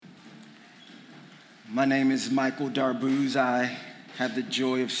My name is Michael Darbuz. I have the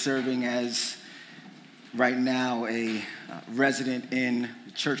joy of serving as, right now, a resident in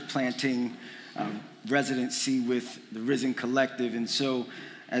the church planting residency with the Risen Collective. And so,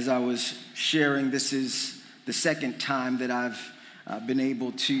 as I was sharing, this is the second time that I've been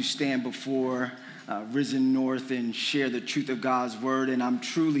able to stand before Risen North and share the truth of God's word. And I'm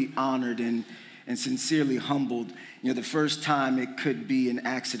truly honored and sincerely humbled. You know, the first time it could be an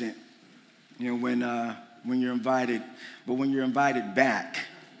accident. You know, when you're invited, but when you're invited back,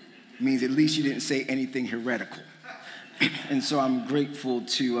 it means at least you didn't say anything heretical. And so I'm grateful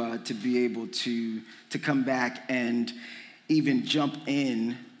to be able to come back and even jump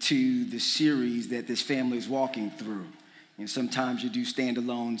in to the series that this family is walking through. You know, sometimes you do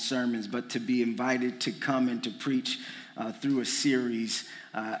standalone sermons, but to be invited to come and to preach through a series,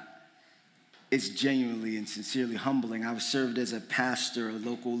 it's genuinely and sincerely humbling. I've served as a pastor, a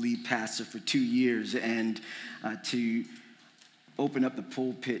local lead pastor for 2 years, and to open up the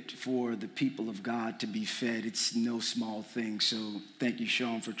pulpit for the people of God to be fed, it's no small thing. So thank you,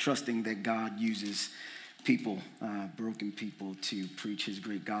 Sean, for trusting that God uses people, broken people, to preach his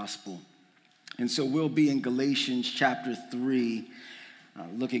great gospel. And so we'll be in Galatians chapter 3,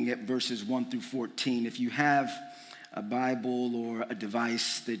 looking at verses 1 through 14. If you have a Bible or a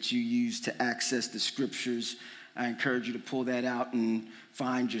device that you use to access the scriptures, I encourage you to pull that out and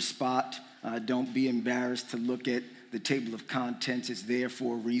find your spot. Don't be embarrassed to look at the table of contents. It's there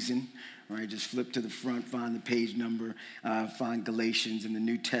for a reason, right? Just flip to the front, find the page number, find Galatians in the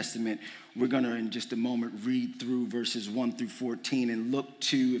New Testament. We're going to, in just a moment, read through verses 1 through 14 and look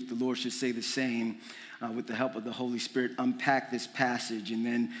to, if the Lord should say the same, with the help of the Holy Spirit, unpack this passage and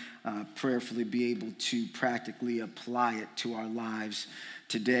then prayerfully be able to practically apply it to our lives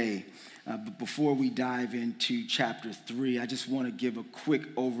today. But before we dive into chapter 3, I just want to give a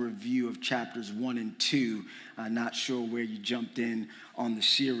quick overview of chapters 1 and 2. Not sure where you jumped in on the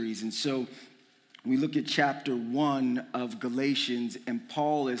series. And so we look at chapter 1 of Galatians, and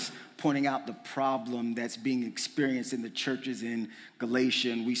Paul is pointing out the problem that's being experienced in the churches in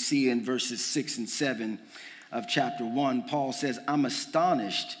Galatia. And we see in verses 6 and 7 of chapter 1, Paul says, "I'm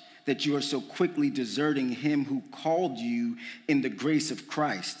astonished that you are so quickly deserting him who called you in the grace of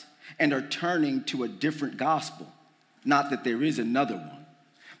Christ and are turning to a different gospel. Not that there is another one,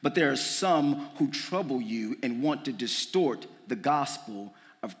 but there are some who trouble you and want to distort the gospel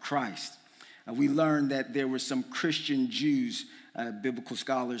of Christ." We learned that there were some Christian Jews, biblical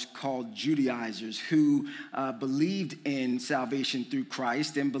scholars called Judaizers, who believed in salvation through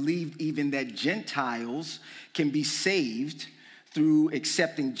Christ and believed even that Gentiles can be saved through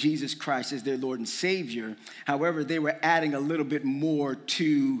accepting Jesus Christ as their Lord and Savior. However, they were adding a little bit more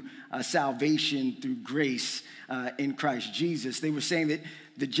to salvation through grace in Christ Jesus. They were saying that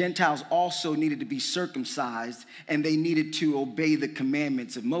the Gentiles also needed to be circumcised and they needed to obey the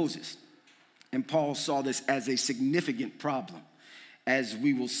commandments of Moses. And Paul saw this as a significant problem, as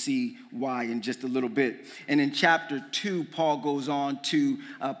we will see why in just a little bit. And in chapter 2, Paul goes on to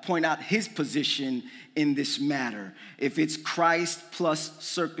point out his position in this matter. If it's Christ plus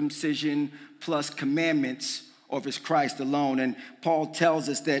circumcision plus commandments, or if it's Christ alone. And Paul tells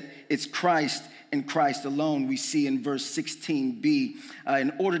us that it's Christ and Christ alone. We see in verse 16b,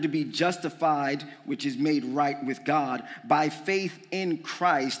 in order to be justified, which is made right with God, by faith in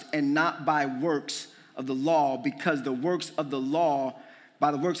Christ and not by works of the law, because by the works of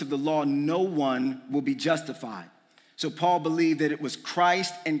the law, no one will be justified. So Paul believed that it was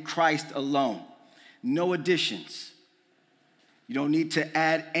Christ and Christ alone. No additions. You don't need to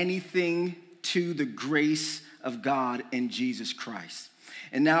add anything to the grace of God in Jesus Christ.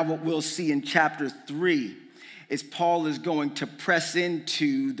 And now what we'll see in chapter 3 is Paul is going to press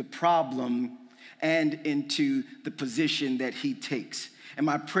into the problem and into the position that he takes. And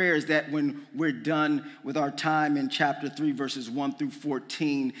my prayer is that when we're done with our time in chapter 3, verses 1 through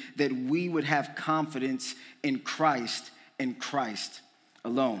 14, that we would have confidence in Christ and Christ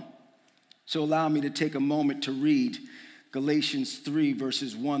alone. So allow me to take a moment to read Galatians 3,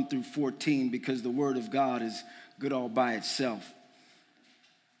 verses 1 through 14, because the word of God is good all by itself.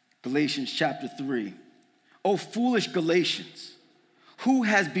 Galatians chapter 3. "O foolish Galatians, who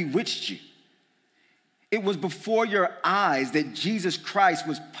has bewitched you? It was before your eyes that Jesus Christ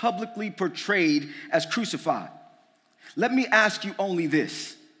was publicly portrayed as crucified. Let me ask you only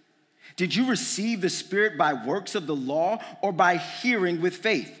this. Did you receive the Spirit by works of the law or by hearing with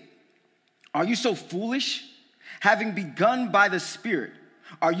faith? Are you so foolish? Having begun by the Spirit,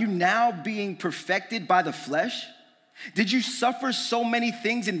 are you now being perfected by the flesh? Did you suffer so many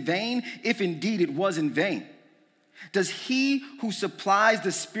things in vain, if indeed it was in vain? Does he who supplies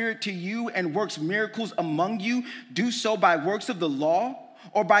the Spirit to you and works miracles among you do so by works of the law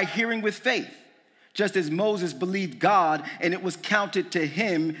or by hearing with faith? Just as Moses believed God and it was counted to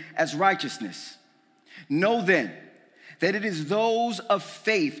him as righteousness. Know then that it is those of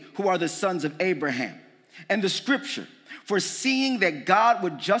faith who are the sons of Abraham. And the scripture, foreseeing that God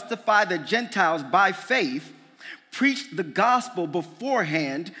would justify the Gentiles by faith, preached the gospel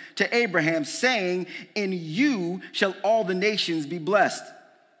beforehand to Abraham, saying, in you shall all the nations be blessed.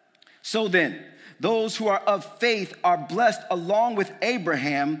 So then, those who are of faith are blessed along with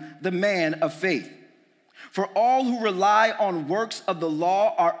Abraham, the man of faith. For all who rely on works of the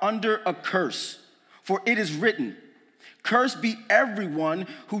law are under a curse. For it is written, cursed be everyone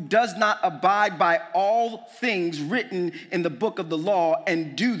who does not abide by all things written in the book of the law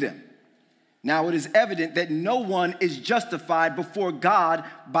and do them. Now it is evident that no one is justified before God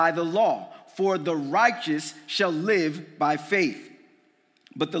by the law, for the righteous shall live by faith.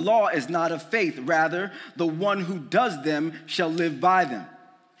 But the law is not of faith, rather, the one who does them shall live by them.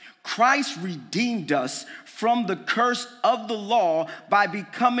 Christ redeemed us from the curse of the law by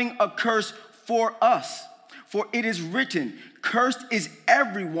becoming a curse for us. For it is written, cursed is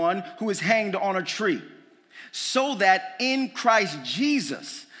everyone who is hanged on a tree, so that in Christ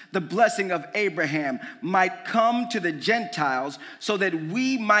Jesus, the blessing of Abraham might come to the Gentiles so that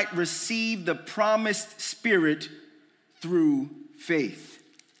we might receive the promised Spirit through faith.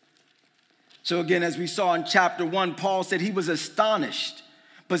 So again, as we saw in chapter 1, Paul said he was astonished,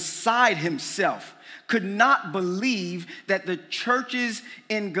 beside himself, could not believe that the churches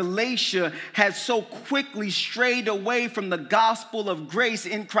in Galatia had so quickly strayed away from the gospel of grace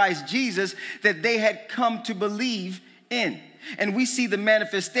in Christ Jesus that they had come to believe in. And we see the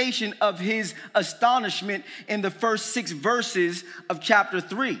manifestation of his astonishment in the first 6 verses of chapter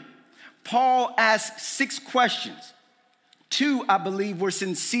 3. Paul asks 6 questions. 2, I believe, were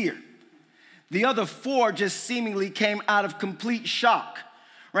sincere. The other 4 just seemingly came out of complete shock.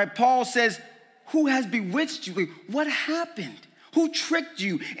 Right? Paul says, who has bewitched you? What happened? Who tricked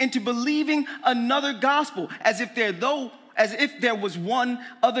you into believing another gospel as if there was one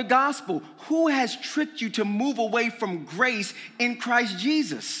other gospel? Who has tricked you to move away from grace in Christ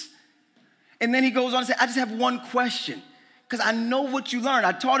Jesus? And then he goes on to say, I just have one question, because I know what you learned.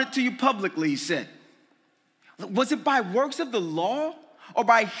 I taught it to you publicly, he said. Was it by works of the law or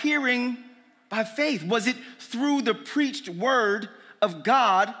by hearing by faith? Was it through the preached word of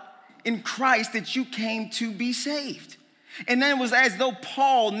God in Christ that you came to be saved? And then it was as though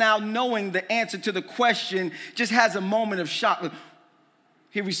Paul, now knowing the answer to the question, just has a moment of shock.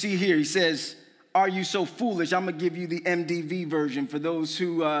 Here we see here, he says, are you so foolish? I'm going to give you the MDV version. For those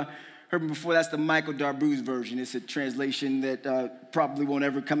who heard me before, that's the Michael Darbouz version. It's a translation that probably won't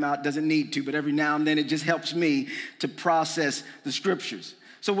ever come out, doesn't need to, but every now and then it just helps me to process the scriptures.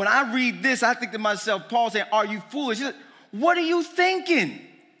 So when I read this, I think to myself, Paul saying, are you foolish? What are you thinking?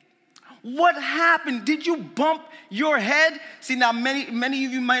 What happened? Did you bump your head? See, now many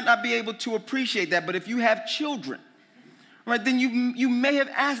of you might not be able to appreciate that, but if you have children, right, then you may have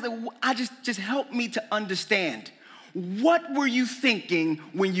asked, just help me to understand. What were you thinking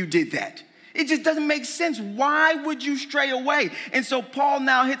when you did that? It just doesn't make sense. Why would you stray away? And so Paul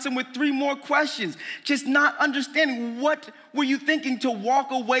now hits him with 3 more questions, just not understanding what were you thinking to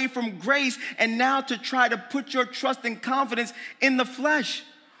walk away from grace and now to try to put your trust and confidence in the flesh?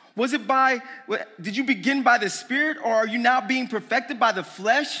 Did you begin by the Spirit, or are you now being perfected by the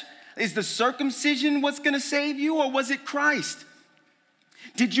flesh? Is the circumcision what's going to save you, or was it Christ?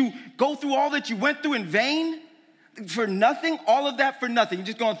 Did you go through all that you went through in vain? For nothing? All of that for nothing. You're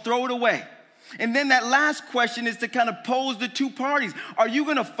just going to throw it away. And then that last question is to kind of pose the 2 parties. Are you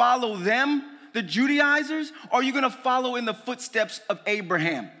going to follow them, the Judaizers, or are you going to follow in the footsteps of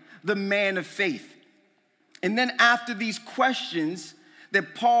Abraham, the man of faith? And then after these questions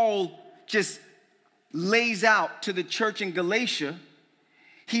that Paul just lays out to the church in Galatia,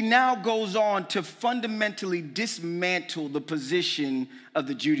 he now goes on to fundamentally dismantle the position of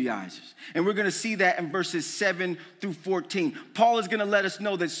the Judaizers. And we're going to see that in verses 7 through 14. Paul is going to let us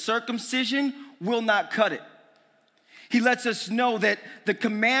know that circumcision will not cut it. He lets us know that the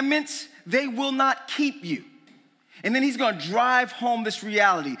commandments, they will not keep you. And then he's going to drive home this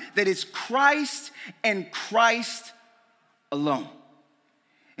reality that it's Christ and Christ alone.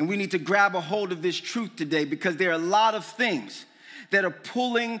 And we need to grab a hold of this truth today, because there are a lot of things that are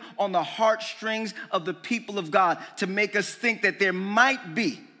pulling on the heartstrings of the people of God to make us think that there might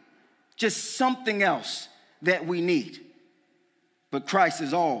be just something else that we need. But Christ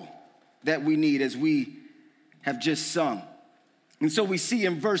is all that we need, as we have just sung. And so we see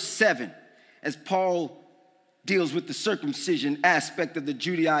in verse 7, as Paul deals with the circumcision aspect of the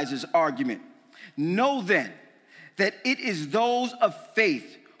Judaizers' argument. Know then that it is those of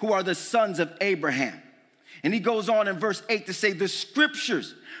faith who are the sons of Abraham. And he goes on in verse 8 to say, the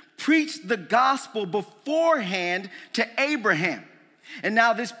scriptures preached the gospel beforehand to Abraham. And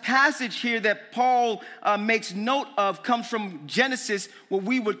now this passage here that Paul makes note of comes from Genesis, what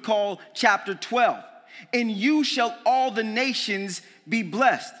we would call chapter 12. In you shall all the nations be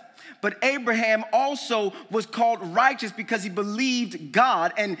blessed. But Abraham also was called righteous because he believed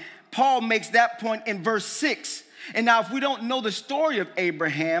God. And Paul makes that point in verse 6. And now if we don't know the story of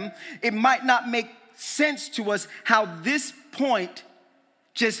Abraham, it might not make sense to us how this point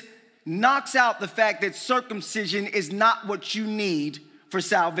just knocks out the fact that circumcision is not what you need for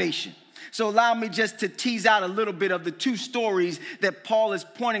salvation. So allow me just to tease out a little bit of the two stories that Paul is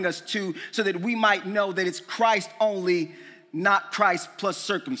pointing us to so that we might know that it's Christ only, not Christ plus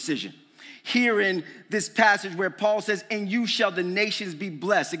circumcision. Here in this passage where Paul says, in you shall the nations be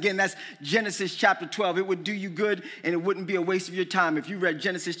blessed. Again, that's Genesis chapter 12. It would do you good and it wouldn't be a waste of your time if you read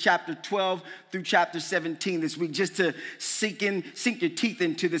Genesis chapter 12 through chapter 17 this week, just to sink your teeth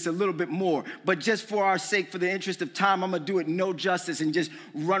into this a little bit more. But just for our sake, for the interest of time, I'm going to do it no justice and just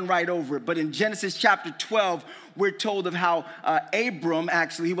run right over it. But in Genesis chapter 12, we're told of how Abram,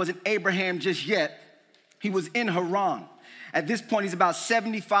 actually, he wasn't Abraham just yet. He was in Haran. At this point, he's about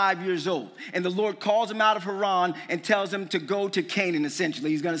 75 years old. And the Lord calls him out of Haran and tells him to go to Canaan,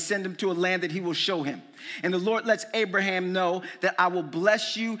 essentially. He's going to send him to a land that he will show him. And the Lord lets Abraham know that I will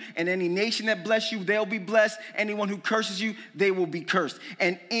bless you, and any nation that bless you, they'll be blessed. Anyone who curses you, they will be cursed.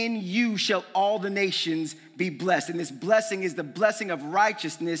 And in you shall all the nations be blessed. And this blessing is the blessing of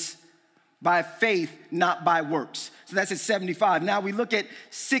righteousness by faith, not by works. So that's at 75. Now we look at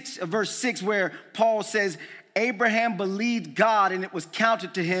verse 6, where Paul says, Abraham believed God and it was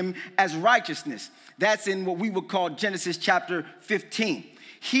counted to him as righteousness. That's in what we would call Genesis chapter 15.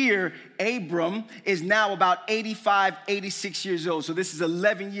 Here, Abram is now about 85, 86 years old. So this is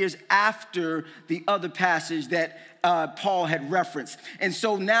 11 years after the other passage that Paul had referenced. And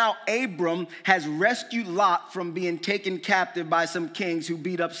so now Abram has rescued Lot from being taken captive by some kings who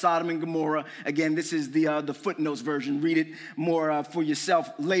beat up Sodom and Gomorrah. Again, this is the footnotes version. Read it more for yourself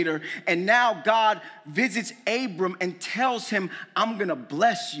later. And now God visits Abram and tells him, I'm going to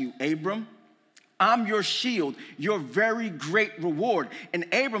bless you, Abram. I'm your shield, your very great reward. And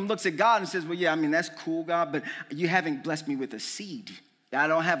Abram looks at God and says, well, yeah, I mean, that's cool, God, but you haven't blessed me with a seed. I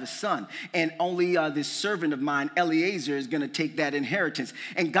don't have a son. And only this servant of mine, Eliezer, is going to take that inheritance.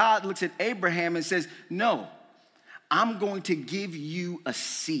 And God looks at Abraham and says, no, I'm going to give you a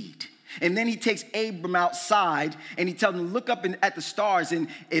seed. And then he takes Abram outside and he tells him, look up at the stars and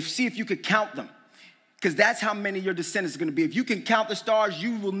see if you could count them. Because that's how many your descendants are going to be. If you can count the stars,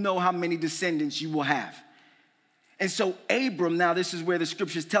 you will know how many descendants you will have. And so Abram, now this is where the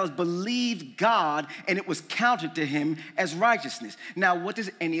scriptures tell us, believed God and it was counted to him as righteousness. Now, what does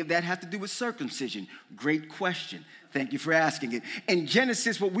any of that have to do with circumcision? Great question. Thank you for asking it. In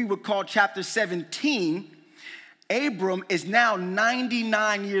Genesis, what we would call chapter 17, Abram is now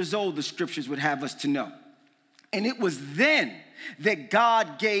 99 years old, the scriptures would have us to know. And it was then that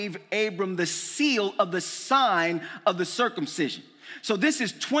God gave Abram the seal of the sign of the circumcision. So this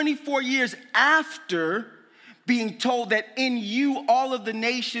is 24 years after being told that in you all of the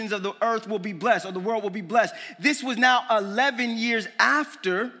nations of the earth will be blessed, or the world will be blessed. This was now 11 years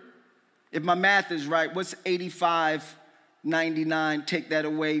after, if my math is right, what's 85, 99, take that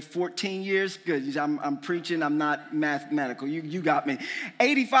away, 14 years? Good, I'm preaching, I'm not mathematical, you got me.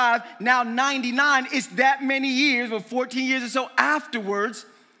 85, now 99, it's that many years, but 14 years or so afterwards,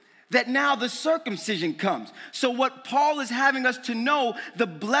 that now the circumcision comes. So what Paul is having us to know, the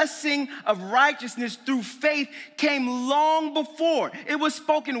blessing of righteousness through faith came long before. It was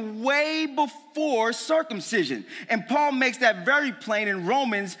spoken way before circumcision. And Paul makes that very plain in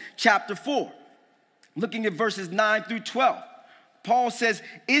Romans chapter 4. Looking at verses 9 through 12. Paul says,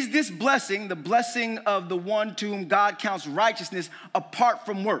 is this blessing, the blessing of the one to whom God counts righteousness apart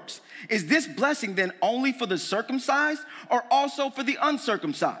from works? Is this blessing then only for the circumcised or also for the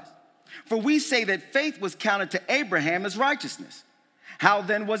uncircumcised? For we say that faith was counted to Abraham as righteousness. How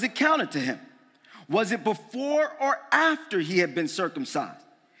then was it counted to him? Was it before or after he had been circumcised?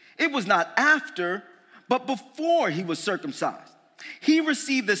 It was not after, but before he was circumcised. He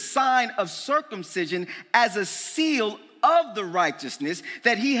received the sign of circumcision as a seal of the righteousness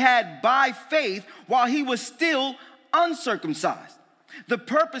that he had by faith while he was still uncircumcised. The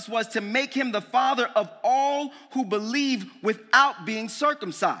purpose was to make him the father of all who believe without being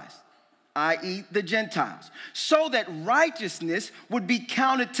circumcised, i.e. the Gentiles, so that righteousness would be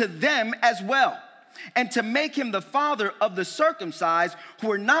counted to them as well. and to make him the father of the circumcised,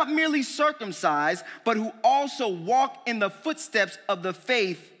 who are not merely circumcised, but who also walk in the footsteps of the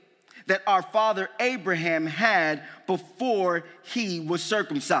faith that our father Abraham had before he was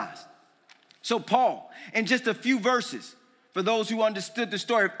circumcised. So Paul, in just a few verses, for those who understood the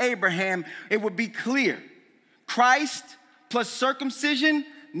story of Abraham, it would be clear. Christ plus circumcision,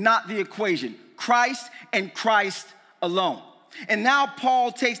 not the equation. Christ and Christ alone. And now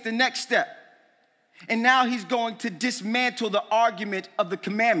Paul takes the next step. And now he's going to dismantle the argument of the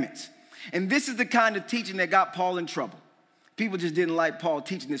commandments. And this is the kind of teaching that got Paul in trouble. People just didn't like Paul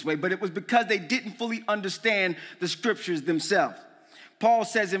teaching this way, but it was because they didn't fully understand the scriptures themselves. Paul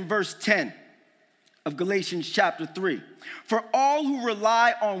says in verse 10 of Galatians chapter 3, "For all who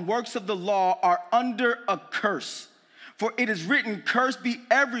rely on works of the law are under a curse. For it is written, cursed be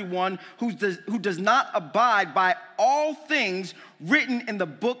everyone who does not abide by all things written in the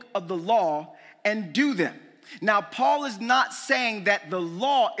book of the law and do them." Now, Paul is not saying that the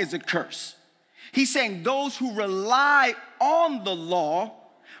law is a curse. He's saying those who rely on the law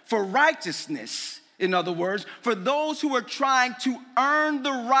for righteousness, in other words, for those who are trying to earn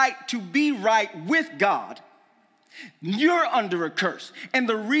the right to be right with God, you're under a curse. And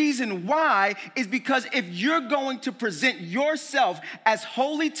the reason why is because if you're going to present yourself as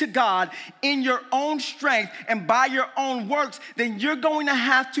holy to God in your own strength and by your own works, then you're going to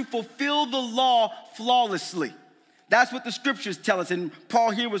have to fulfill the law flawlessly. That's what the scriptures tell us. And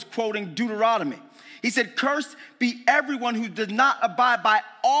Paul here was quoting Deuteronomy. He said, "Cursed be everyone who does not abide by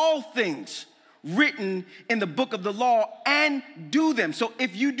all things written in the book of the law and do them." So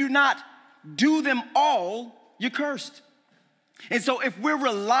if you do not do them all, you're cursed. And so if we're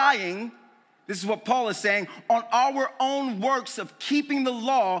relying, this is what Paul is saying, on our own works of keeping the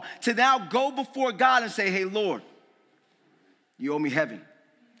law to now go before God and say, "Hey, Lord, you owe me heaven.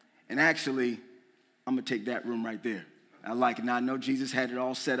 And actually, I'm going to take that room right there. I like it. Now, I know Jesus had it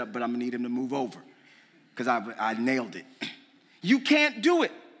all set up, but I'm going to need him to move over because I nailed it." You can't do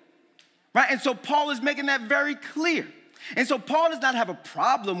it, right? And so Paul is making that very clear. And so Paul does not have a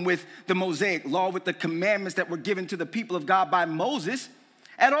problem with the Mosaic law, with the commandments that were given to the people of God by Moses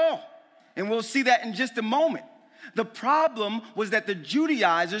at all. And we'll see that in just a moment. The problem was that the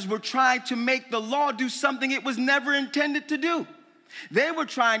Judaizers were trying to make the law do something it was never intended to do. They were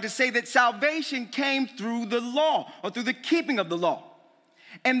trying to say that salvation came through the law or through the keeping of the law.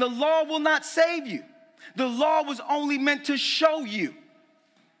 And the law will not save you. The law was only meant to show you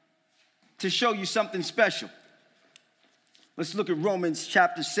something special. Let's look at Romans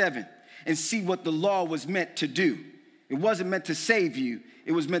chapter 7 and see what the law was meant to do. It wasn't meant to save you.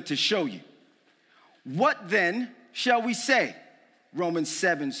 It was meant to show you. "What then shall we say?" Romans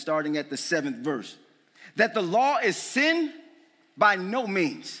 7, starting at the 7th verse. "That the law is sin? By no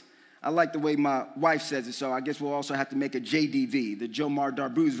means." I like the way my wife says it, so I guess we'll also have to make a JDV, the Jomar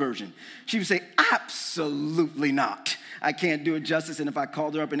Darbouze version. She would say, "Absolutely not." I can't do it justice, and if I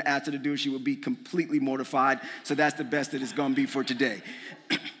called her up and asked her to do it, she would be completely mortified, so that's the best that it's going to be for today.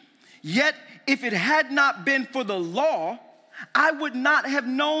 "Yet, if it had not been for the law, I would not have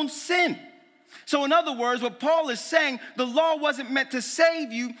known sin." So in other words, what Paul is saying, the law wasn't meant to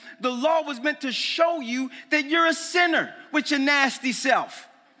save you. The law was meant to show you that you're a sinner with your nasty self,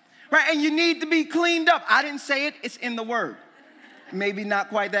 right? And you need to be cleaned up. I didn't say it. It's in the word. Maybe not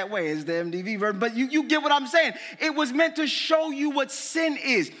quite that way as the MDV version, but you get what I'm saying. It was meant to show you what sin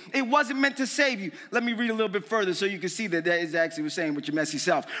is. It wasn't meant to save you. Let me read a little bit further so you can see that is actually what saying with your messy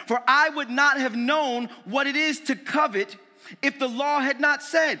self. "For I would not have known what it is to covet if the law had not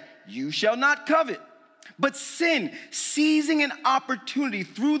said, 'You shall not covet.' But sin, seizing an opportunity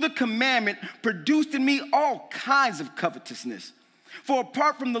through the commandment, produced in me all kinds of covetousness. For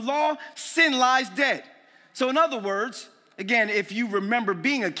apart from the law, sin lies dead." So in other words, again, if you remember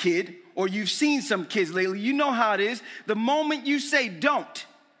being a kid or you've seen some kids lately, you know how it is. The moment you say don't,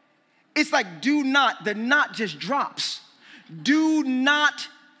 it's like do not, the not just drops. Do not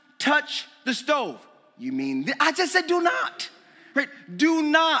touch the stove. You mean, I just said do not, right? Do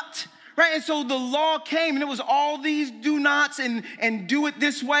not, right? And so the law came and it was all these do nots and do it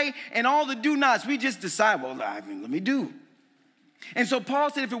this way and all the do nots. We just decide, well, let me do. And so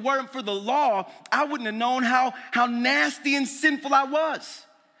Paul said, if it weren't for the law, I wouldn't have known how nasty and sinful I was.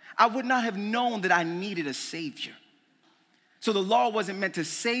 I would not have known that I needed a Savior. So the law wasn't meant to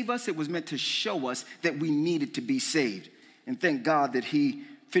save us. It was meant to show us that we needed to be saved. And thank God that he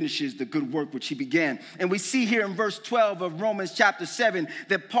finishes the good work which he began. And we see here in verse 12 of Romans chapter 7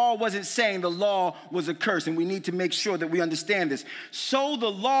 that Paul wasn't saying the law was a curse. And we need to make sure that we understand this. So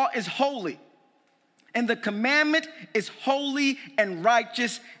the law is holy. And the commandment is holy and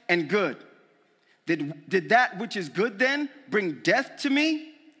righteous and good. Did that which is good then bring death to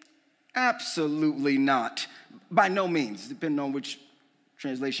me? Absolutely not. By no means, depending on which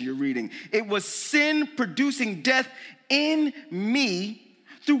translation you're reading. It was sin producing death in me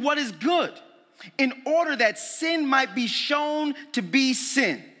through what is good, in order that sin might be shown to be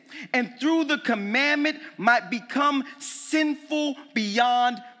sin, and through the commandment might become sinful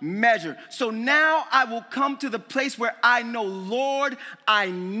beyond measure. So now I will come to the place where I know, Lord, I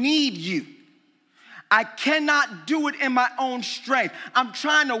need you. I cannot do it in my own strength. I'm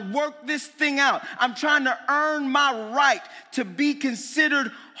trying to work this thing out. I'm trying to earn my right to be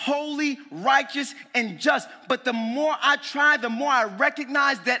considered holy, righteous, and just. But the more I try, the more I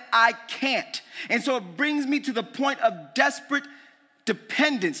recognize that I can't. And so it brings me to the point of desperate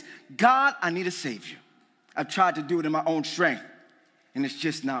dependence. God, I need a Savior. I've tried to do it in my own strength, and it's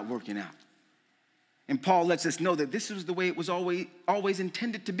just not working out. And Paul lets us know that this was the way it was always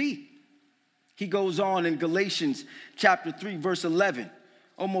intended to be. He goes on in Galatians chapter 3, verse 11,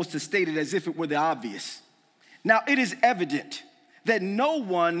 almost to state it as if it were the obvious. Now it is evident that no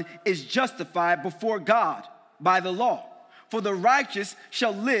one is justified before God by the law, for the righteous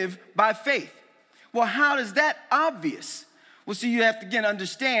shall live by faith. Well, how is that obvious? Well, see, you have to again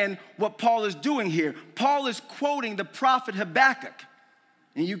understand what Paul is doing here. Paul is quoting the prophet Habakkuk,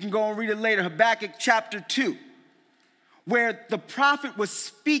 and you can go and read it later, Habakkuk chapter 2. Where the prophet was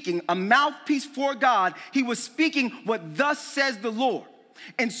speaking, a mouthpiece for God. He was speaking what thus says the Lord.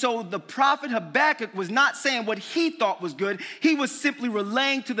 And so the prophet Habakkuk was not saying what he thought was good. He was simply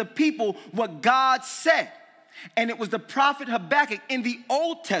relaying to the people what God said. And it was the prophet Habakkuk in the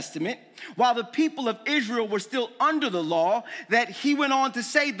Old Testament, while the people of Israel were still under the law, that he went on to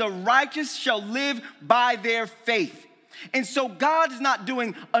say, the righteous shall live by their faith. And so God is not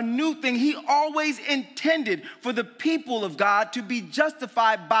doing a new thing. He always intended for the people of God to be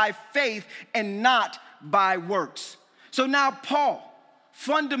justified by faith and not by works. So now Paul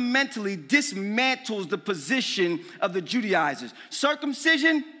fundamentally dismantles the position of the Judaizers.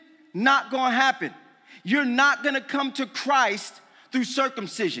 Circumcision, not going to happen. You're not going to come to Christ through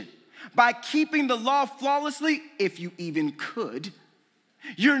circumcision. By keeping the law flawlessly, if you even could,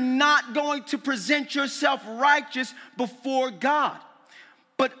 you're not going to present yourself righteous before God.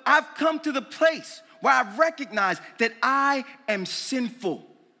 But I've come to the place where I've recognized that I am sinful.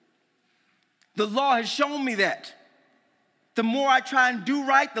 The law has shown me that. The more I try and do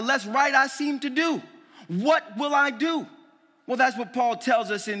right, the less right I seem to do. What will I do? Well, that's what Paul tells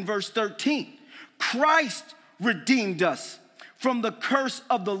us in verse 13. Christ redeemed us from the curse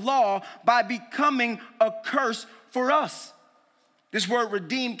of the law by becoming a curse for us. This word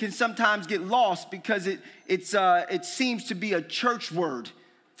redeemed can sometimes get lost because it seems to be a church word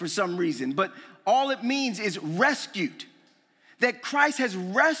for some reason. But all it means is rescued. That Christ has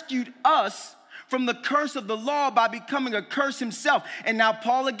rescued us from the curse of the law by becoming a curse himself. And now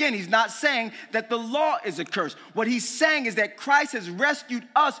Paul, again, he's not saying that the law is a curse. What he's saying is that Christ has rescued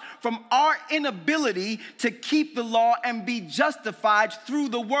us from our inability to keep the law and be justified through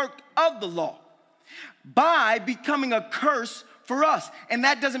the work of the law by becoming a curse for us. And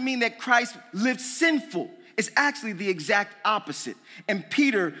that doesn't mean that Christ lived sinful. It's actually the exact opposite. And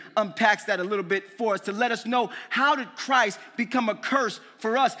Peter unpacks that a little bit for us to let us know, how did Christ become a curse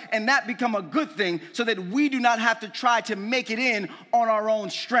for us and that become a good thing so that we do not have to try to make it in on our own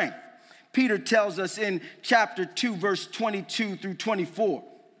strength. Peter tells us in chapter 2, verse 22 through 24,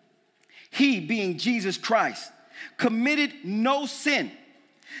 he, being Jesus Christ, committed no sin,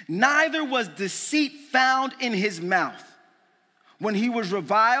 neither was deceit found in his mouth. When he was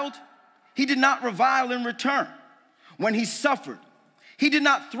reviled, he did not revile in return. When he suffered, he did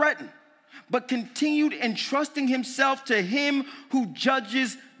not threaten, but continued entrusting himself to him who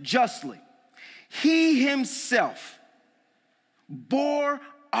judges justly. He himself bore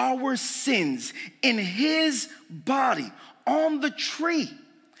our sins in his body on the tree,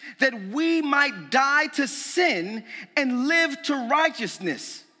 that we might die to sin and live to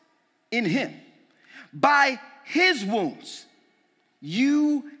righteousness in him. By his wounds,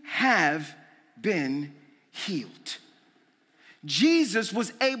 you have been healed. Jesus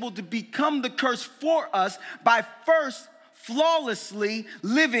was able to become the curse for us by first flawlessly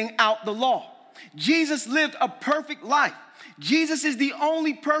living out the law. Jesus lived a perfect life. Jesus is the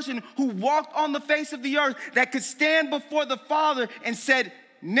only person who walked on the face of the earth that could stand before the Father and said,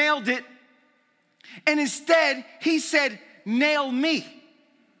 nailed it. And instead, he said, nail me,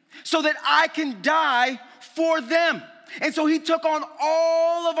 so that I can die for them. And so he took on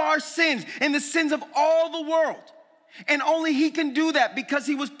all of our sins and the sins of all the world. And only he can do that because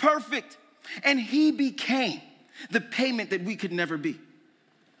he was perfect. And he became the payment that we could never be.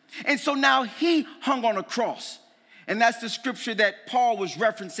 And so now he hung on a cross. And that's the scripture that Paul was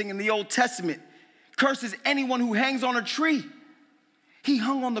referencing in the Old Testament. Curses anyone who hangs on a tree. He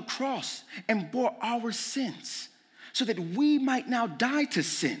hung on the cross and bore our sins so that we might now die to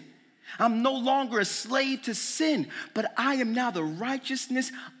sin. I'm no longer a slave to sin, but I am now the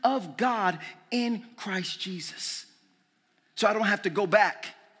righteousness of God in Christ Jesus. So I don't have to go back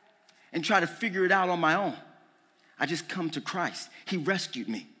and try to figure it out on my own. I just come to Christ. He rescued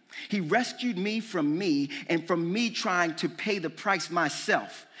me. He rescued me and from me trying to pay the price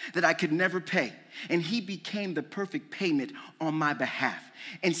myself that I could never pay. And he became the perfect payment on my behalf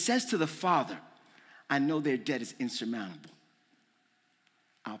and says to the Father, I know their debt is insurmountable.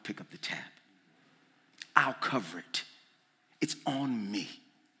 I'll pick up the tab. I'll cover it. It's on me.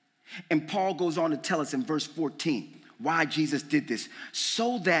 And Paul goes on to tell us in verse 14 why Jesus did this.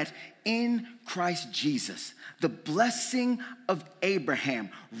 So that in Christ Jesus, the blessing of Abraham,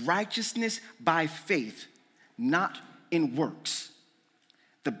 righteousness by faith, not in works,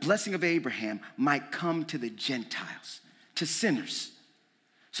 the blessing of Abraham might come to the Gentiles, to sinners,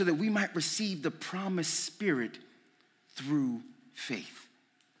 so that we might receive the promised Spirit through faith.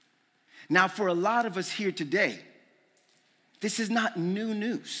 Now, for a lot of us here today, this is not new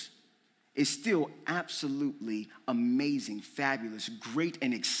news. It's still absolutely amazing, fabulous, great,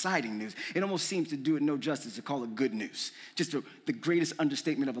 and exciting news. It almost seems to do it no justice to call it good news. Just the greatest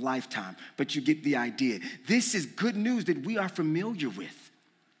understatement of a lifetime, but you get the idea. This is good news that we are familiar with.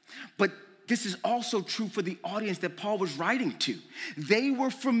 But this is also true for the audience that Paul was writing to. They were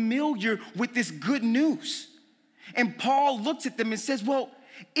familiar with this good news. And Paul looks at them and says, well,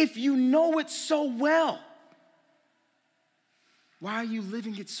 if you know it so well, why are you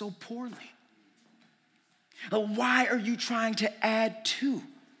living it so poorly? Why are you trying to add to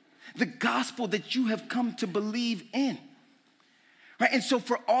the gospel that you have come to believe in? Right? And so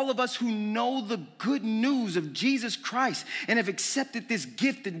for all of us who know the good news of Jesus Christ and have accepted this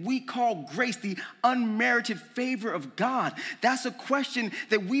gift that we call grace, the unmerited favor of God, that's a question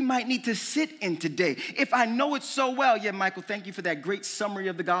that we might need to sit in today. If I know it so well, yeah, Michael, thank you for that great summary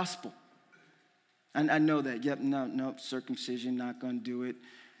of the gospel. And I know that, yep, no, circumcision, not going to do it.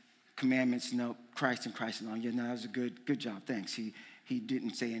 Commandments, no, Christ and Christ alone. Yeah, no, that was a good job, thanks. He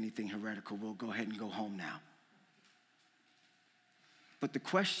didn't say anything heretical. We'll go ahead and go home now. But the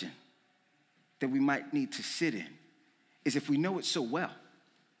question that we might need to sit in is if we know it so well,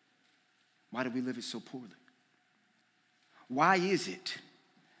 why do we live it so poorly? Why is it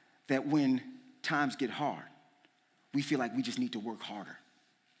that when times get hard, we feel like we just need to work harder?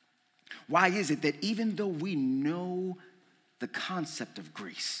 Why is it that even though we know the concept of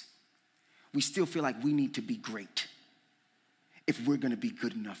grace, we still feel like we need to be great if we're going to be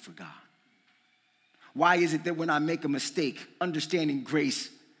good enough for God? Why is it that when I make a mistake, understanding grace,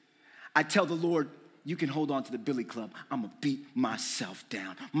 I tell the Lord, you can hold on to the billy club. I'm going to beat myself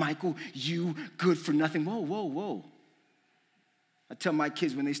down. Michael, you good for nothing. Whoa. I tell my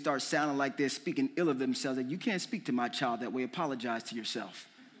kids when they start sounding like they're speaking ill of themselves, that you can't speak to my child that way. Apologize to yourself.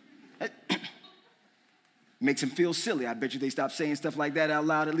 Makes them feel silly. I bet you they stop saying stuff like that out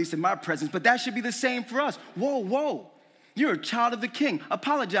loud, at least in my presence. But that should be the same for us. Whoa. You're a child of the King.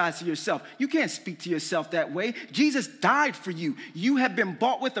 Apologize to yourself. You can't speak to yourself that way. Jesus died for you. You have been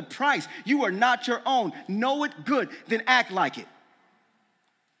bought with a price. You are not your own. Know it good, then act like it.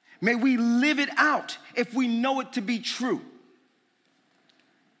 May we live it out if we know it to be true.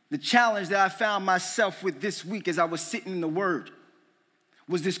 The challenge that I found myself with this week as I was sitting in the Word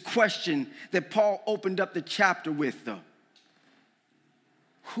was this question that Paul opened up the chapter with, though.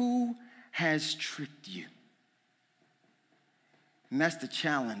 Who has tricked you? And that's the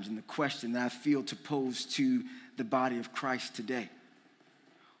challenge and the question that I feel to pose to the body of Christ today.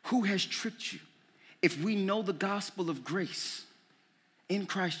 Who has tricked you? If we know the gospel of grace in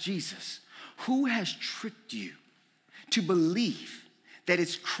Christ Jesus, who has tricked you to believe that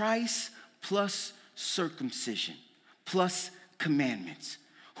it's Christ plus circumcision plus commandments?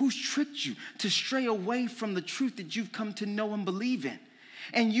 Who's tricked you to stray away from the truth that you've come to know and believe in?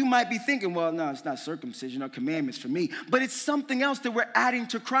 And you might be thinking, well, no, it's not circumcision or commandments for me, but it's something else that we're adding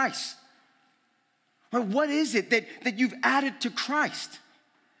to Christ. Right? What is it that you've added to Christ?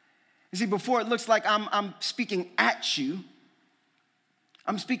 You see, before it looks like I'm speaking at you,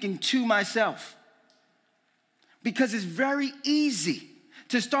 I'm speaking to myself. Because it's very easy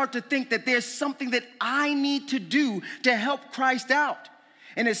to start to think that there's something that I need to do to help Christ out.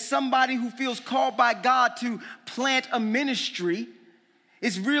 And as somebody who feels called by God to plant a ministry,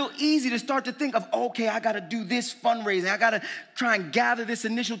 It's real easy to start to think of, okay, I got to do this fundraising. I got to try and gather this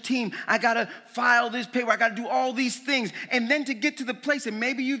initial team. I got to file this paper. I got to do all these things. And then to get to the place, and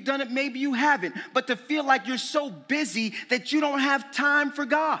maybe you've done it, maybe you haven't, but to feel like you're so busy that you don't have time for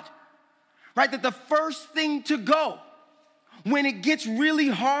God, right? That the first thing to go when it gets really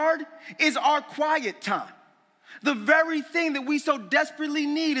hard is our quiet time. The very thing that we so desperately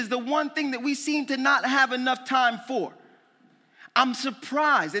need is the one thing that we seem to not have enough time for. I'm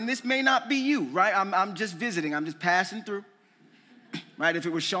surprised, and this may not be you, right? I'm just visiting. I'm just passing through, right? If it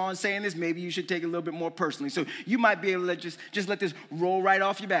was Sean saying this, maybe you should take it a little bit more personally. So you might be able to just let this roll right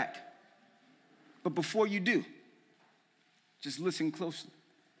off your back. But before you do, just listen closely,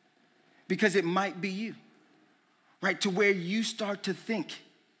 because it might be you, right? To where you start to think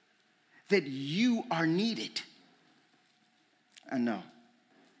that you are needed. I know,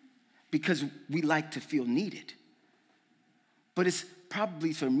 because we like to feel needed. But it's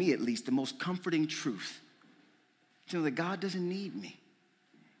probably, for me at least, the most comforting truth to know that God doesn't need me.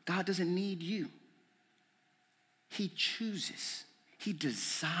 God doesn't need you. He chooses, he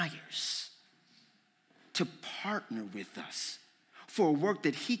desires to partner with us for a work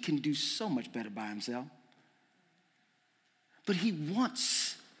that he can do so much better by himself. But he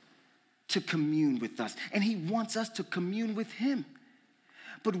wants to commune with us, and he wants us to commune with him.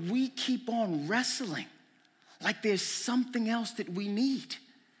 But we keep on wrestling like there's something else that we need.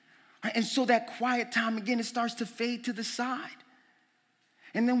 Right? And so that quiet time, again, it starts to fade to the side.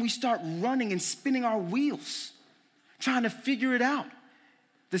 And then we start running and spinning our wheels, trying to figure it out.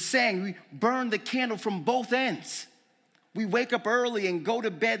 The saying, we burn the candle from both ends. We wake up early and go to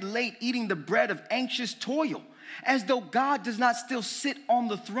bed late, eating the bread of anxious toil, as though God does not still sit on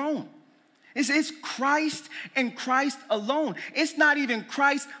the throne. It's Christ and Christ alone. It's not even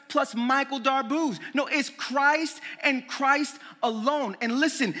Christ plus Michael Darbouze. No, it's Christ and Christ alone. And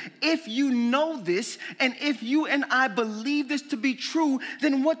listen, if you know this, and if you and I believe this to be true,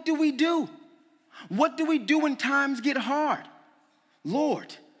 then what do we do? What do we do when times get hard?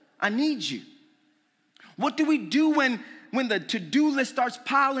 Lord, I need you. What do we do when the to-do list starts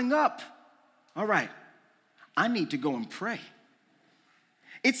piling up? All right, I need to go and pray.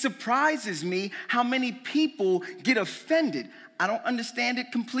 It surprises me how many people get offended. I don't understand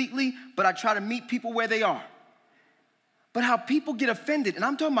it completely, but I try to meet people where they are. But how people get offended, and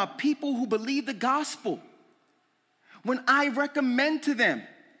I'm talking about people who believe the gospel, when I recommend to them,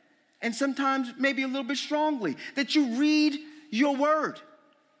 and sometimes maybe a little bit strongly, that you read your word.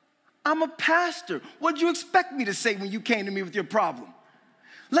 I'm a pastor. What did you expect me to say when you came to me with your problem?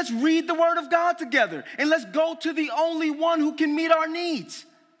 Let's read the word of God together, and let's go to the only one who can meet our needs.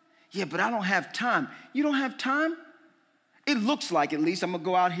 Yeah, but I don't have time. You don't have time? It looks like, at least, I'm going to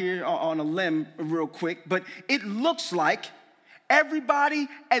go out here on a limb real quick, but it looks like everybody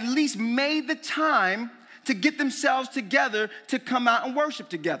at least made the time to get themselves together to come out and worship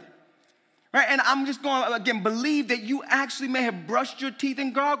together. Right? And I'm just going to, again, believe that you actually may have brushed your teeth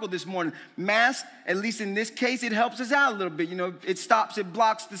and gargled this morning. Mask, at least in this case, it helps us out a little bit. You know, it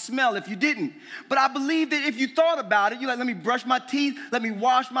blocks the smell if you didn't. But I believe that if you thought about it, you're like, let me brush my teeth, let me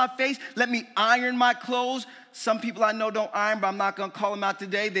wash my face, let me iron my clothes. Some people I know don't iron, but I'm not going to call them out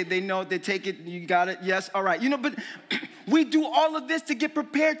today. They know, they take it, you got it, yes, all right. You know, but we do all of this to get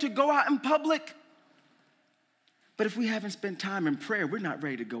prepared to go out in public. But if we haven't spent time in prayer, we're not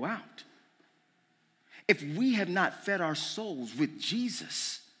ready to go out. If we have not fed our souls with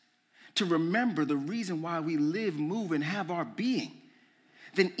Jesus to remember the reason why we live, move, and have our being,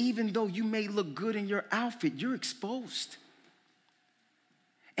 then even though you may look good in your outfit, you're exposed.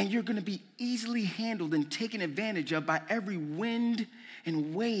 And you're going to be easily handled and taken advantage of by every wind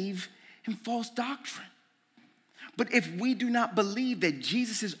and wave and false doctrine. But if we do not believe that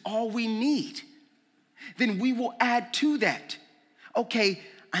Jesus is all we need, then we will add to that. Okay,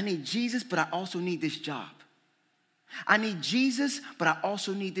 I need Jesus, but I also need this job. I need Jesus, but I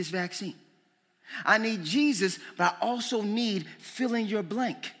also need this vaccine. I need Jesus, but I also need fill in your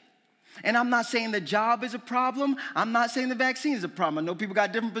blank. And I'm not saying the job is a problem. I'm not saying the vaccine is a problem. I know people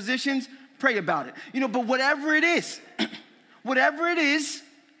got different positions. Pray about it. You know, but whatever it is,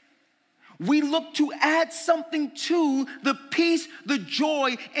 we look to add something to the peace, the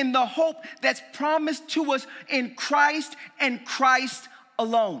joy, and the hope that's promised to us in Christ and Christ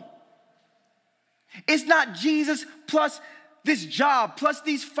alone. It's not Jesus plus this job, plus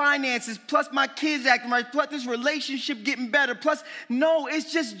these finances, plus my kids acting right, plus this relationship getting better, plus, no,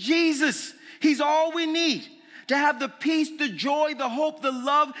 it's just Jesus. He's all we need to have the peace, the joy, the hope, the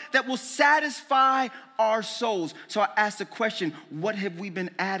love that will satisfy our souls. So I ask the question, what have we been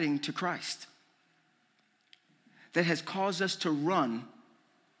adding to Christ that has caused us to run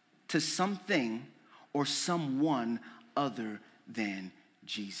to something or someone other than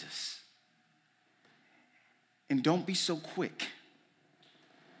Jesus. And don't be so quick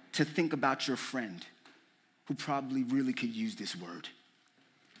to think about your friend who probably really could use this word.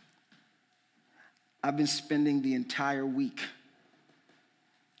 I've been spending the entire week,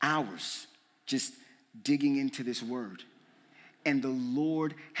 hours, just digging into this word. And the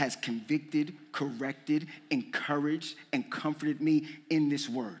Lord has convicted, corrected, encouraged, and comforted me in this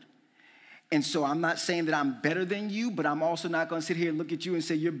word. And so I'm not saying that I'm better than you, but I'm also not going to sit here and look at you and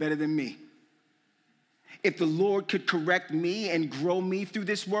say you're better than me. If the Lord could correct me and grow me through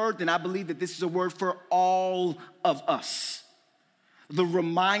this word, then I believe that this is a word for all of us. The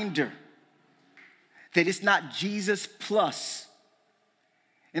reminder that it's not Jesus plus.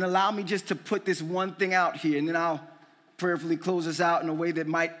 And allow me just to put this one thing out here, and then I'll prayerfully close us out in a way that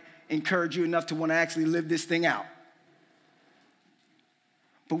might encourage you enough to want to actually live this thing out.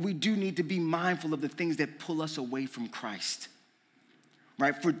 But we do need to be mindful of the things that pull us away from Christ.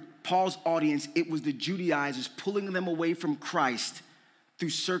 Right? For Paul's audience, it was the Judaizers pulling them away from Christ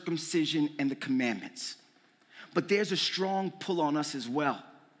through circumcision and the commandments. But there's a strong pull on us as well.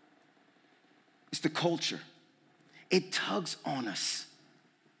 It's the culture. It tugs on us.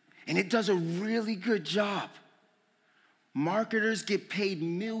 And it does a really good job. Marketers get paid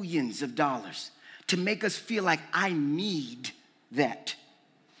millions of dollars to make us feel like I need that.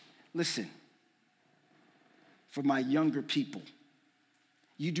 Listen, for my younger people,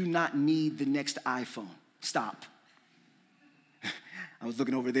 you do not need the next iPhone. Stop. I was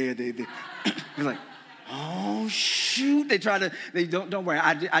looking over there. They're like, oh shoot! Don't worry.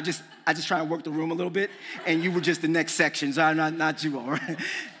 I just try to work the room a little bit, and you were just the next section. So I'm not you all, right?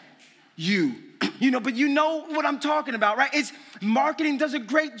 But you know what I'm talking about, right? It's marketing does a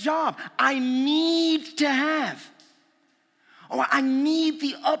great job. I need to have. Oh, I need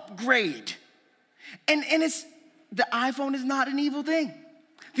the upgrade. And it's the iPhone is not an evil thing.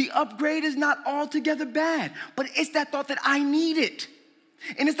 The upgrade is not altogether bad, but it's that thought that I need it.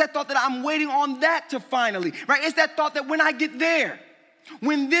 And it's that thought that I'm waiting on that to finally, right? It's that thought that when I get there,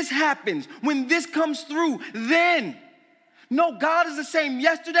 when this happens, when this comes through, then. No, God is the same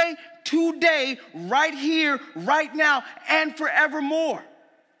yesterday, today, right here, right now, and forevermore.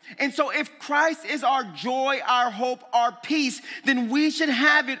 And so if Christ is our joy, our hope, our peace, then we should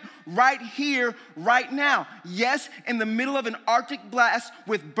have it right here, right now. Yes, in the middle of an Arctic blast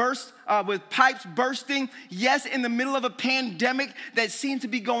with pipes bursting. Yes, in the middle of a pandemic that seems to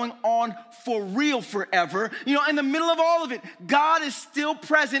be going on for real forever. In the middle of all of it, God is still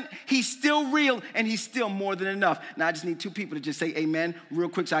present. He's still real, and he's still more than enough. Now, I just need two people to just say amen real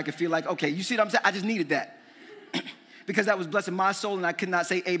quick so I can feel like, okay, you see what I'm saying? I just needed that. Because that was blessing my soul, and I could not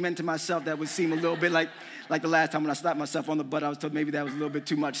say amen to myself. That would seem a little bit like the last time when I slapped myself on the butt. I was told maybe that was a little bit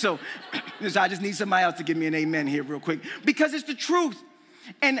too much. So I just need somebody else to give me an amen here real quick. Because it's the truth.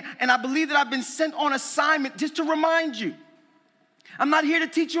 And I believe that I've been sent on assignment just to remind you. I'm not here to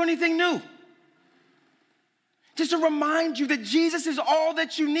teach you anything new. Just to remind you that Jesus is all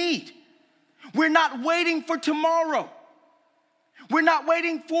that you need. We're not waiting for tomorrow. We're not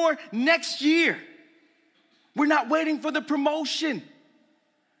waiting for next year. We're not waiting for the promotion.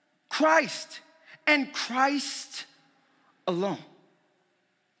 Christ and Christ alone.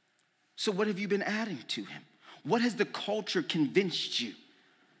 So what have you been adding to him? What has the culture convinced you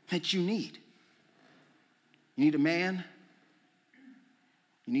that you need? You need a man.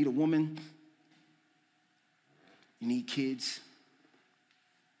 You need a woman. You need kids.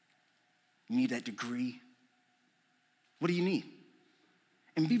 You need that degree. What do you need?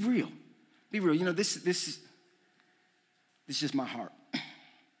 And be real. Be real. This is just my heart.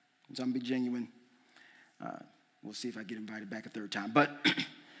 So I'm going to be genuine. We'll see if I get invited back a third time. But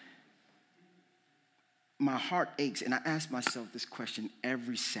my heart aches, and I ask myself this question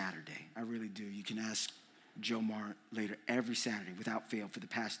every Saturday. I really do. You can ask Joe Mar later. Every Saturday, without fail, for the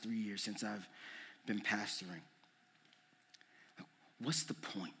past 3 years since I've been pastoring. What's the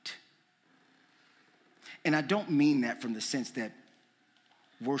point? And I don't mean that from the sense that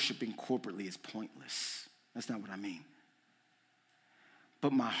worshiping corporately is pointless. That's not what I mean.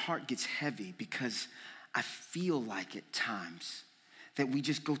 But my heart gets heavy because I feel like at times that we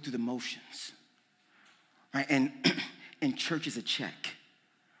just go through the motions, right? And church is a check,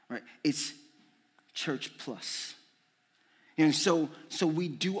 right? It's church plus. And so we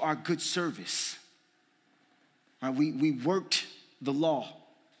do our good service, right? We worked the law.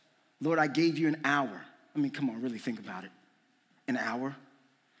 Lord, I gave you an hour. I mean, come on, really think about it. An hour?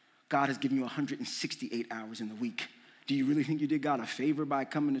 God has given you 168 hours in the week. Do you really think you did God a favor by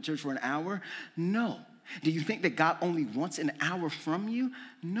coming to church for an hour? No. Do you think that God only wants an hour from you?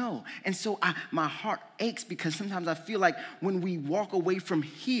 No. And so my heart aches because sometimes I feel like when we walk away from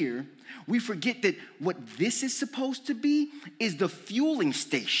here, we forget that what this is supposed to be is the fueling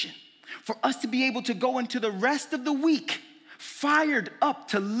station for us to be able to go into the rest of the week fired up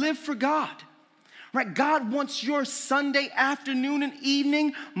to live for God. Right? God wants your Sunday afternoon and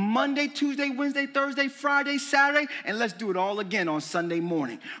evening, Monday, Tuesday, Wednesday, Thursday, Friday, Saturday, and let's do it all again on Sunday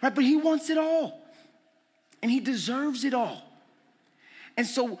morning. Right? But he wants it all. And he deserves it all. And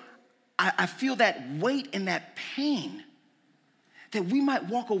so I feel that weight and that pain that we might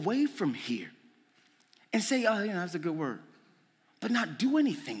walk away from here and say, oh, that's a good word, but not do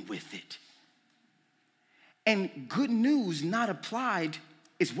anything with it. And good news not applied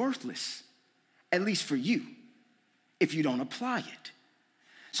is worthless, at least for you, if you don't apply it.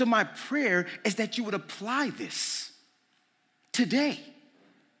 So my prayer is that you would apply this today.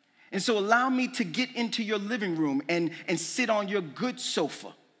 And so allow me to get into your living room and sit on your good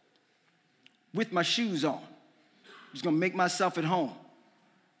sofa with my shoes on. I'm just gonna make myself at home.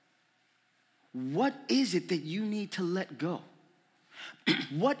 What is it that you need to let go?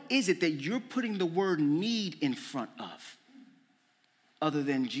 What is it that you're putting the word need in front of other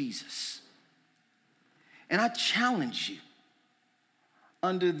than Jesus? And I challenge you,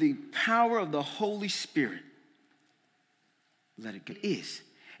 under the power of the Holy Spirit, let it go. It is.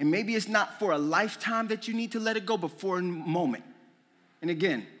 And maybe it's not for a lifetime that you need to let it go, but for a moment. And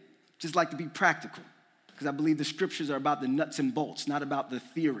again, just like to be practical, because I believe the scriptures are about the nuts and bolts, not about the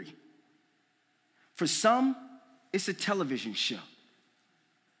theory. For some, it's a television show.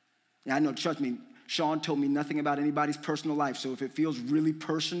 Yeah, I know, trust me, Sean told me nothing about anybody's personal life, so if it feels really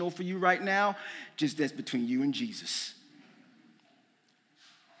personal for you right now, just that's between you and Jesus.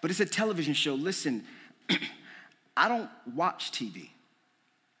 But it's a television show. Listen, I don't watch TV.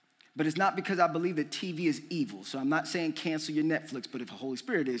 But it's not because I believe that TV is evil. So I'm not saying cancel your Netflix, but if the Holy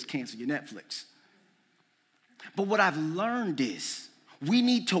Spirit is, cancel your Netflix. But what I've learned is we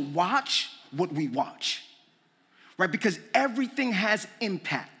need to watch what we watch, right? Because everything has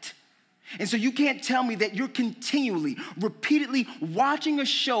impact. And so you can't tell me that you're continually, repeatedly watching a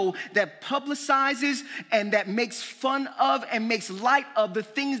show that publicizes and that makes fun of and makes light of the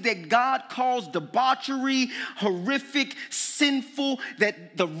things that God calls debauchery, horrific, sinful,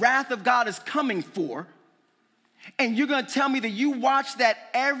 that the wrath of God is coming for. And you're going to tell me that you watch that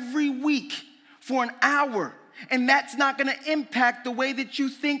every week for an hour, and that's not going to impact the way that you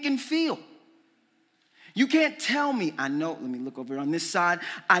think and feel. You can't tell me, I know, let me look over on this side.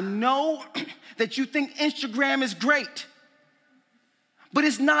 I know that you think Instagram is great, but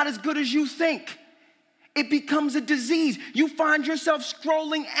it's not as good as you think. It becomes a disease. You find yourself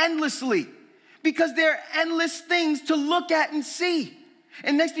scrolling endlessly because there are endless things to look at and see.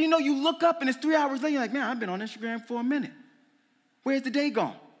 And next thing you know, you look up and it's 3 hours later, you're like, man, I've been on Instagram for a minute. Where's the day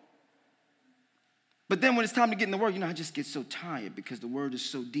gone? But then when it's time to get in the word, I just get so tired because the word is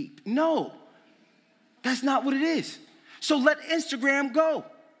so deep. No. That's not what it is. So let Instagram go.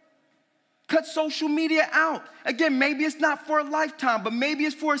 Cut social media out. Again, maybe it's not for a lifetime, but maybe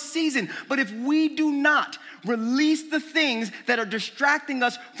it's for a season. But if we do not release the things that are distracting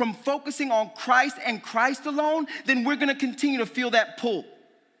us from focusing on Christ and Christ alone, then we're going to continue to feel that pull.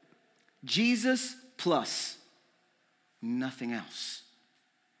 Jesus plus nothing else.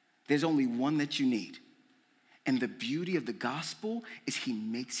 There's only one that you need. And the beauty of the gospel is he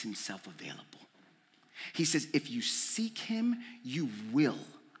makes himself available. He says, if you seek him, you will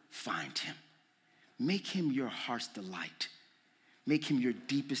find him. Make him your heart's delight. Make him your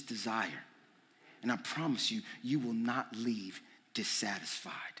deepest desire. And I promise you, you will not leave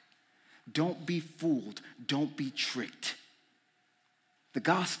dissatisfied. Don't be fooled. Don't be tricked. The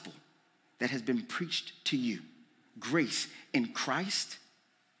gospel that has been preached to you, grace in Christ,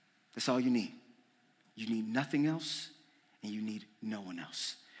 that's all you need. You need nothing else, and you need no one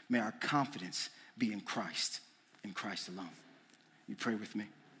else. May our confidence be in Christ alone. You pray with me.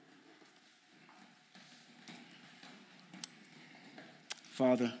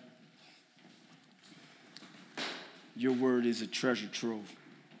 Father, your word is a treasure trove.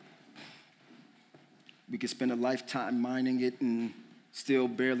 We could spend a lifetime mining it and still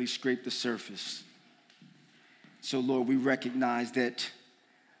barely scrape the surface. So, Lord, we recognize that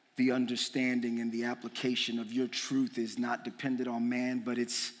the understanding and the application of your truth is not dependent on man, but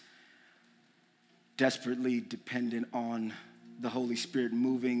it's desperately dependent on the Holy Spirit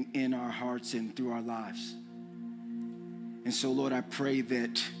moving in our hearts and through our lives. And so, Lord, I pray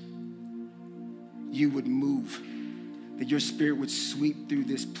that you would move, that your spirit would sweep through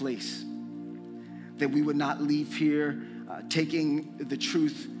this place, that we would not leave here taking the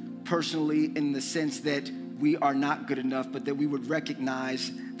truth personally in the sense that we are not good enough, but that we would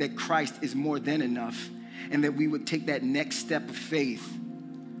recognize that Christ is more than enough, and that we would take that next step of faith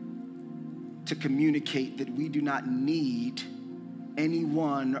to communicate that we do not need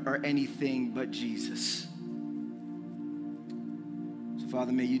anyone or anything but Jesus. So,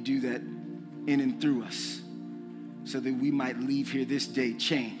 Father, may you do that in and through us so that we might leave here this day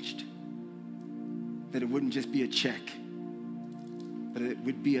changed, that it wouldn't just be a check, but it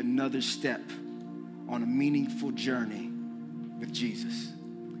would be another step on a meaningful journey with Jesus.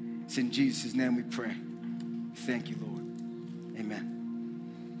 It's in Jesus' name we pray. Thank you, Lord. Amen.